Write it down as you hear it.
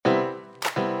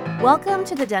Welcome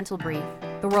to the Dental Brief,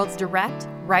 the world's direct,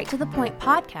 right-to-the-point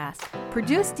podcast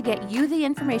produced to get you the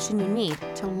information you need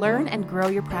to learn and grow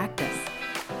your practice.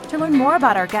 To learn more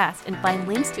about our guests and find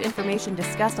links to information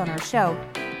discussed on our show,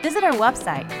 visit our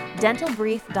website,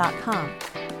 dentalbrief.com.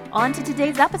 On to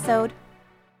today's episode.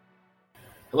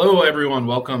 Hello, everyone.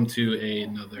 Welcome to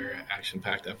another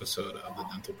action-packed episode of the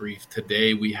Dental Brief.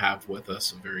 Today, we have with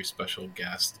us a very special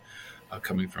guest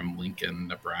coming from Lincoln,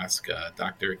 Nebraska,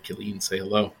 Dr. Killeen. Say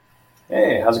hello.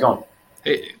 Hey, how's it going?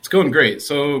 Hey, it's going great.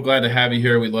 So glad to have you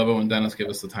here. We love it when dentists give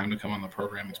us the time to come on the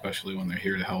program, especially when they're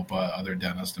here to help other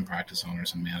dentists and practice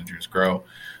owners and managers grow.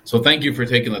 So thank you for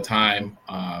taking the time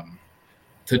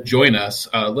to join us.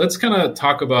 Let's kind of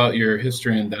talk about your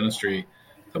history in dentistry.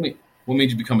 Tell me, what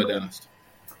made you become a dentist?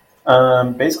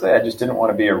 Basically, I just didn't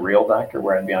want to be a real doctor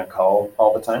where I'd be on call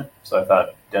all the time. So I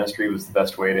thought dentistry was the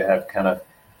best way to have kind of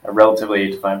a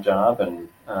relatively 8-to-5 job and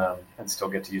still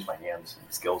get to use my hands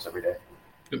and skills every day.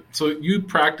 So you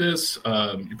practice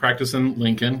in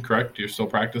Lincoln, correct? You're still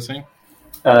practicing?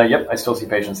 Yep, I still see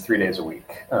patients 3 days a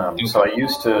week. So I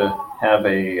used to have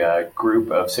a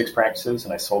group of 6 practices,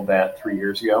 and I sold that 3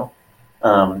 years ago.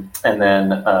 And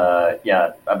then,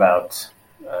 about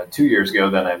 2 years ago,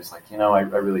 then I was like, I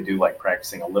really do like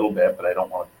practicing a little bit, but I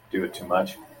don't want to do it too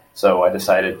much. So I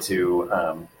decided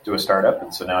to do a startup,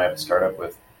 and so now I have a startup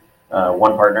with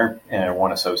one partner and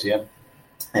one associate.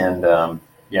 And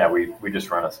we just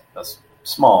run a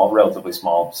small, relatively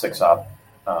small 6-op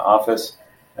office.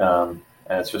 And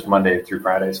it's just Monday through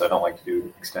Friday, so I don't like to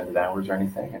do extended hours or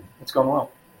anything. And it's going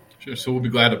well. Sure. So we'll be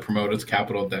glad to promote it's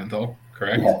Capital Dental,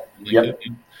 correct? Yeah. Yep.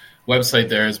 Website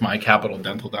there is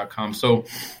mycapitaldental.com. So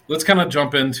let's kind of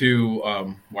jump into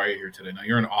why you're here today. Now,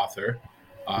 you're an author.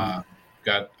 I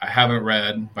haven't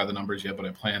read by the numbers yet, but I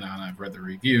plan on. I've read the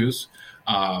reviews,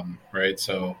 right?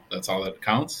 So that's all that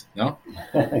counts, no?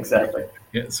 Exactly.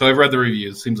 Yeah. So I've read the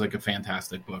reviews. Seems like a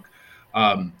fantastic book.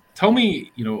 Tell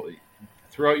me,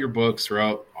 throughout your books,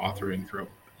 throughout authoring, throughout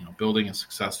building a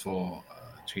successful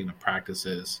chain of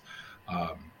practices.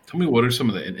 Tell me what are some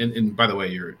of the and by the way,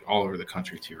 you're all over the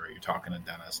country too, right? You're talking to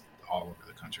dentists all over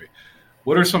the country.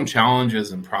 What are some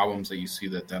challenges and problems that you see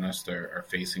that dentists are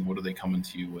facing? What are they coming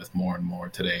to you with more and more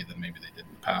today than maybe they did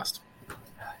in the past?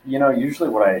 Usually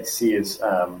what I see is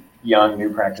young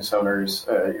new practice owners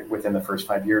within the first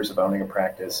 5 years of owning a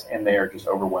practice, and they are just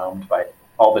overwhelmed by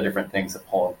all the different things that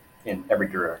pull in every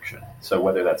direction. So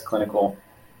whether that's clinical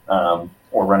or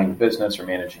running a business or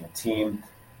managing a team.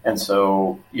 And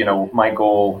so, my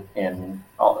goal in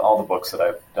all the books that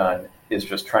I've done is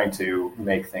just trying to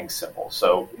make things simple.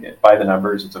 So by the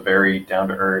numbers, it's a very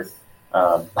down-to-earth.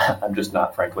 I'm just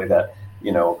not, frankly, that,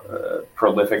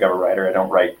 prolific of a writer. I don't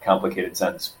write complicated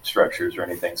sentence structures or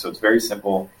anything. So it's very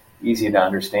simple, easy to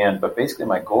understand. But basically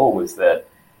my goal was that,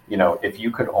 if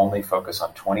you could only focus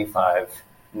on 25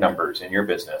 numbers in your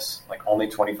business, like only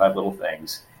 25 little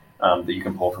things that you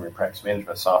can pull from your practice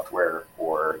management software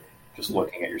or just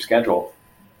looking at your schedule,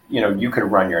 you could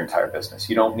run your entire business.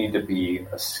 You don't need to be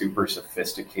a super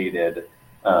sophisticated,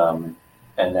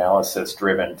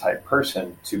 analysis-driven type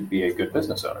person to be a good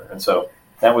business owner. And so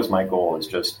that was my goal, is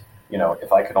just,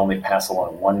 if I could only pass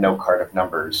along one note card of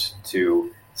numbers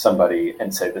to somebody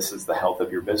and say, this is the health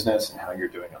of your business and how you're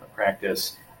doing on the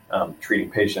practice, treating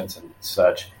patients and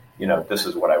such, this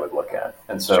is what I would look at.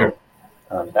 And so Sure.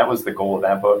 That was the goal of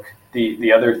that book.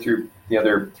 The other 3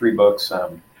 books,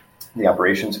 the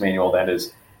operations manual, that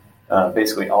is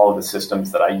basically all of the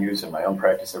systems that I use in my own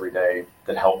practice every day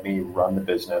that help me run the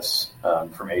business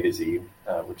from A to Z,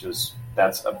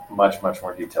 that's a much, much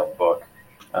more detailed book.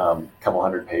 Couple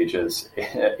hundred pages,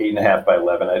 8.5 by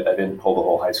 11. I didn't pull the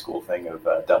whole high school thing of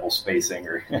double spacing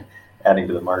or adding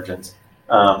to the margins.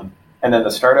 And then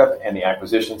the startup and the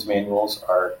acquisitions manuals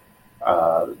are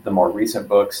the more recent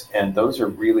books. And those are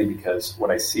really because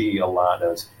what I see a lot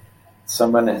is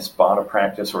someone has bought a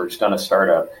practice or just done a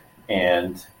startup,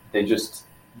 and they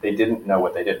didn't know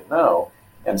what they didn't know.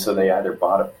 And so they either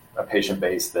bought a patient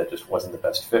base that just wasn't the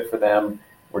best fit for them,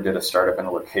 or did a startup in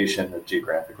a location that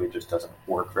geographically just doesn't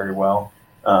work very well.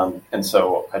 And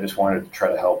so I just wanted to try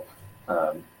to help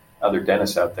other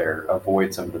dentists out there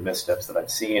avoid some of the missteps that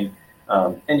I've seen.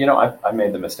 I've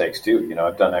made the mistakes too.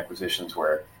 I've done acquisitions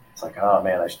where it's like, oh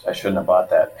man, I shouldn't have bought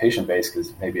that patient base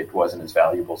because maybe it wasn't as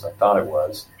valuable as I thought it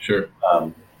was. Sure.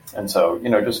 And so,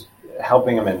 just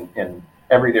helping them in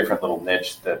every different little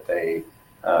niche that they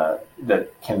that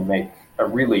can make a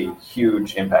really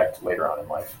huge impact later on in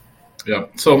life. Yeah.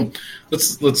 So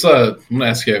let's I'm going to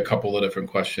ask you a couple of different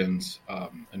questions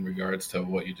in regards to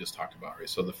what you just talked about, right?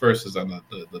 So the first is on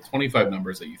the 25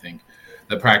 numbers that you think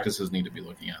that practices need to be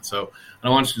looking at. So I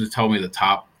want you to tell me the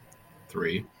top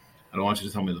 3. I don't want you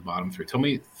to tell me the bottom three. Tell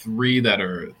me three that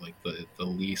are like the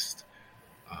least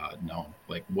known.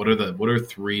 Like what are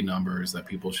three numbers that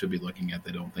people should be looking at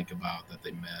they don't think about, that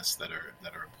they miss, that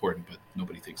are important but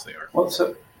nobody thinks they are? Well,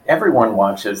 so everyone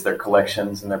watches their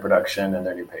collections and their production and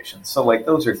their new patients. So like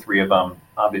those are three of them.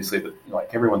 Obviously,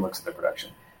 like everyone looks at their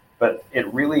production. But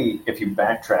it really, if you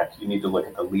backtrack, you need to look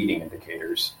at the leading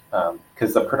indicators,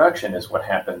 because the production is what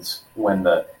happens when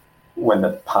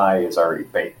the pie is already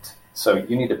baked. So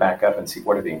you need to back up and see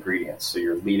what are the ingredients. So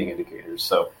your leading indicators.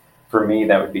 So for me,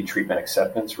 that would be treatment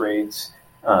acceptance rates.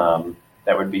 That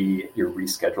would be your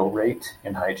reschedule rate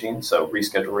in hygiene. So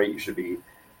reschedule rate, you should be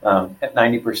at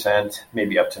 90%,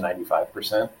 maybe up to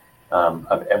 95%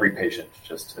 of every patient.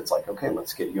 It's like, okay,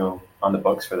 let's get you on the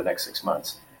books for the next 6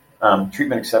 months.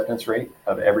 Treatment acceptance rate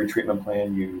of every treatment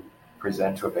plan you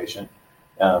present to a patient.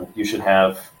 You should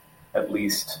have at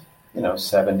least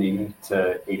 70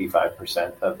 to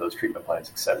 85% of those treatment plans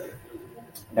accepted.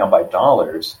 Now, by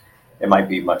dollars, it might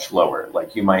be much lower.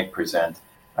 Like you might present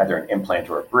either an implant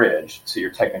or a bridge. So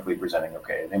you're technically presenting,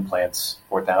 okay, an implant's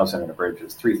 $4,000 and a bridge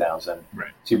is $3,000.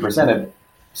 Right. So you presented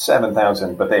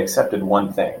 $7,000, but they accepted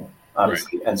one thing,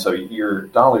 obviously. Right. And so your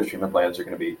dollars treatment plans are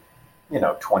going to be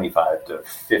 25 to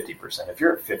 50%. If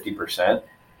you're at 50%,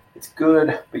 it's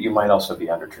good, but you might also be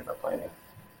under treatment planning.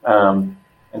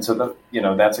 And so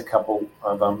that's a couple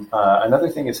of them. Another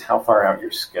thing is how far out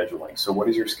you're scheduling. So what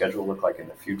does your schedule look like in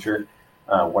the future?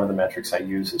 One of the metrics I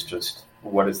use is just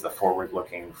what is the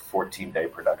forward-looking 14-day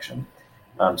production.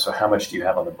 So how much do you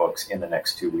have on the books in the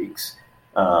next 2 weeks?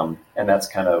 And that's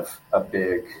kind of a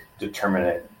big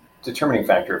determining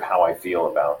factor of how I feel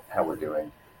about how we're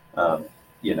doing.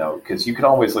 Because you can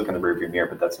always look in the rearview mirror,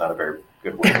 but that's not a very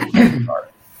good way to do the car.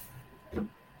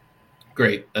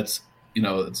 Great.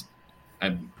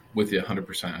 I'm with you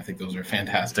 100%. I think those are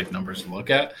fantastic numbers to look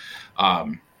at.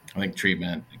 I think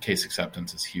treatment, case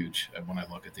acceptance is huge. When I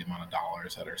look at the amount of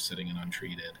dollars that are sitting in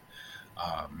untreated,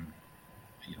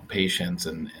 patients,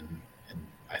 and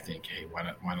I think, hey, why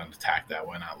not attack that?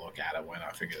 Why not look at it? Why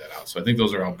not figure that out? So I think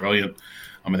those are all brilliant.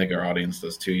 I think our audience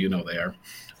does too. They are.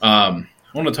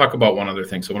 I want to talk about one other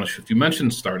thing. So if you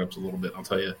mentioned startups a little bit, I'll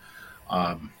tell you,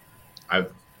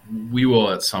 we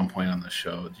will at some point on the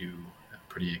show do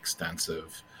pretty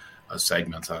extensive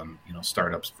segments on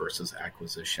startups versus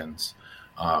acquisitions.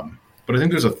 But I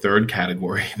think there's a third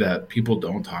category that people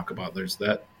don't talk about. There's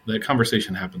that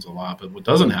conversation happens a lot, but what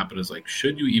doesn't happen is like,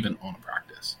 should you even own a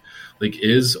practice? Like,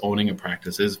 is owning a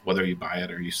practice, is whether you buy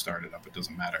it or you start it up, it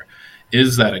doesn't matter.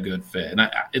 Is that a good fit? And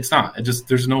it's not.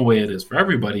 There's no way it is for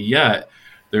everybody yet.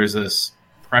 There's this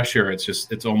pressure.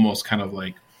 It's almost kind of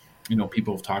like,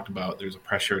 people have talked about, there's a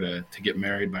pressure to get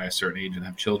married by a certain age and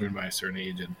have children by a certain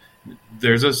age. And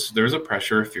there's a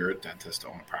pressure if you're a dentist to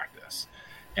own a practice.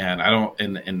 And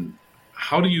and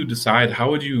how do you decide,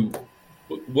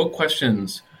 what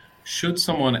questions should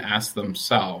someone ask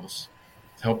themselves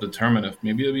to help determine if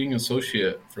maybe being an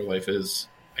associate for life is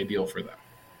ideal for them?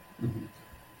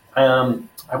 Mm-hmm.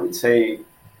 I would say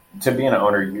to be an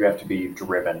owner, you have to be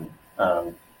driven.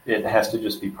 It has to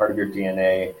just be part of your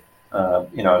DNA. I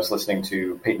was listening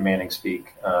to Peyton Manning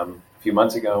speak a few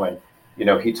months ago, and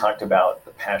he talked about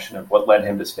the passion of what led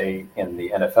him to stay in the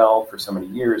NFL for so many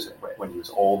years. When he was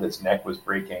old, his neck was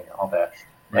breaking, all that.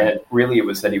 Right. And it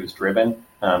was that he was driven,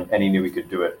 and he knew he could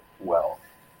do it well.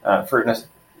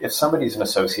 If somebody's an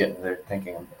associate and they're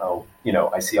thinking,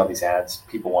 I see all these ads,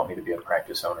 people want me to be a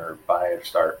practice owner, buy or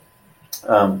start.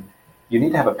 You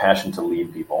need to have a passion to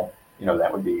lead people.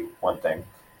 That would be one thing.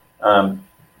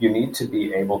 You need to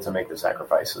be able to make the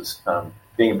sacrifices.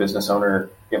 Being a business owner,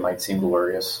 it might seem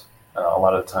glorious a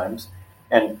lot of the times.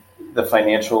 And the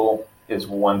financial is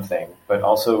one thing, but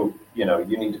also, you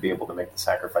need to be able to make the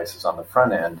sacrifices on the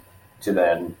front end to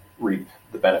then reap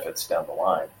the benefits down the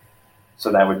line.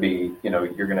 So that would be,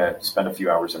 you're going to spend a few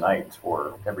hours a night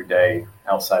or every day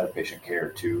outside of patient care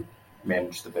to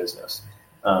manage the business.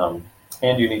 And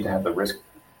you need to have the risk,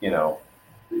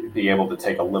 be able to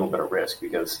take a little bit of risk,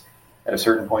 because at a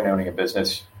certain point owning a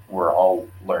business, we're all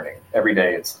learning. Every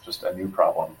day it's just a new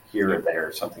problem here or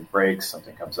there. Something breaks,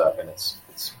 something comes up, and it's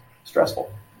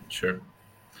stressful. Sure.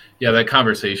 Yeah, that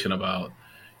conversation about,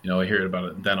 I hear about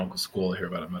it in dental school, I hear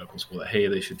about it in medical school, that, hey,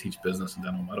 they should teach business in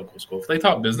dental medical school. If they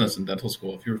taught business in dental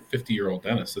school, if you're a 50-year-old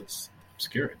dentist, it's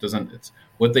obscure. It's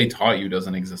what they taught you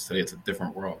doesn't exist today. It's a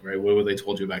different world, right? What would they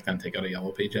told you back then? Take out a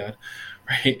yellow page ad,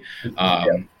 right?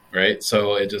 Right.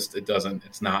 So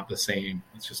it's not the same.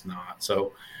 It's just not.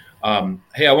 So,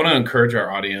 hey, I want to encourage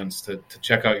our audience to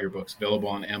check out your books. Available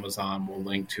on Amazon. We'll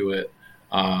link to it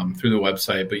through the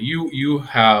website, but you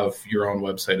have your own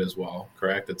website as well,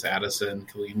 correct? It's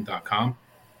AddisonKilleen.com.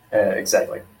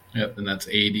 Exactly. Yep, and that's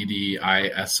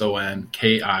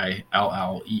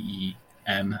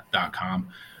AddisonKilleen.com.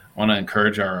 I want to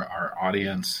encourage our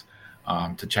audience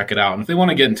to check it out. And if they want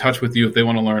to get in touch with you, if they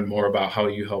want to learn more about how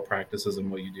you help practices and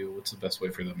what you do, what's the best way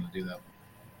for them to do that?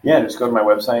 Yeah, just go to my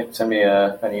website, send me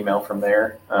an email from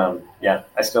there. I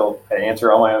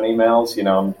answer all my own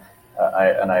emails,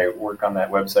 I work on that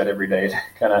website every day to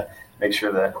kind of make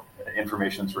sure that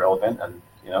information is relevant. And,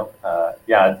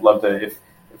 I'd love to, if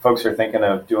folks are thinking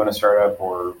of doing a startup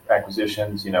or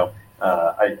acquisitions, I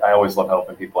always love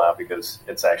helping people out because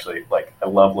it's actually I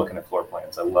love looking at floor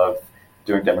plans. I love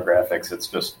doing demographics. It's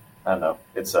just, I don't know,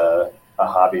 it's a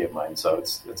hobby of mine. So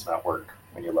it's not work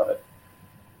when you love it.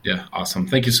 Yeah, awesome.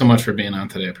 Thank you so much for being on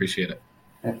today. I appreciate it.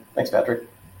 Yeah, thanks, Patrick.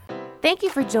 Thank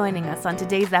you for joining us on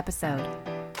today's episode.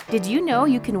 Did you know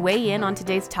you can weigh in on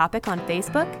today's topic on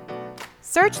Facebook?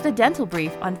 Search The Dental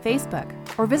Brief on Facebook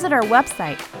or visit our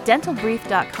website,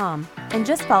 dentalbrief.com, and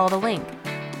just follow the link.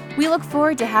 We look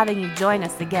forward to having you join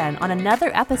us again on another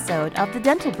episode of The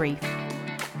Dental Brief.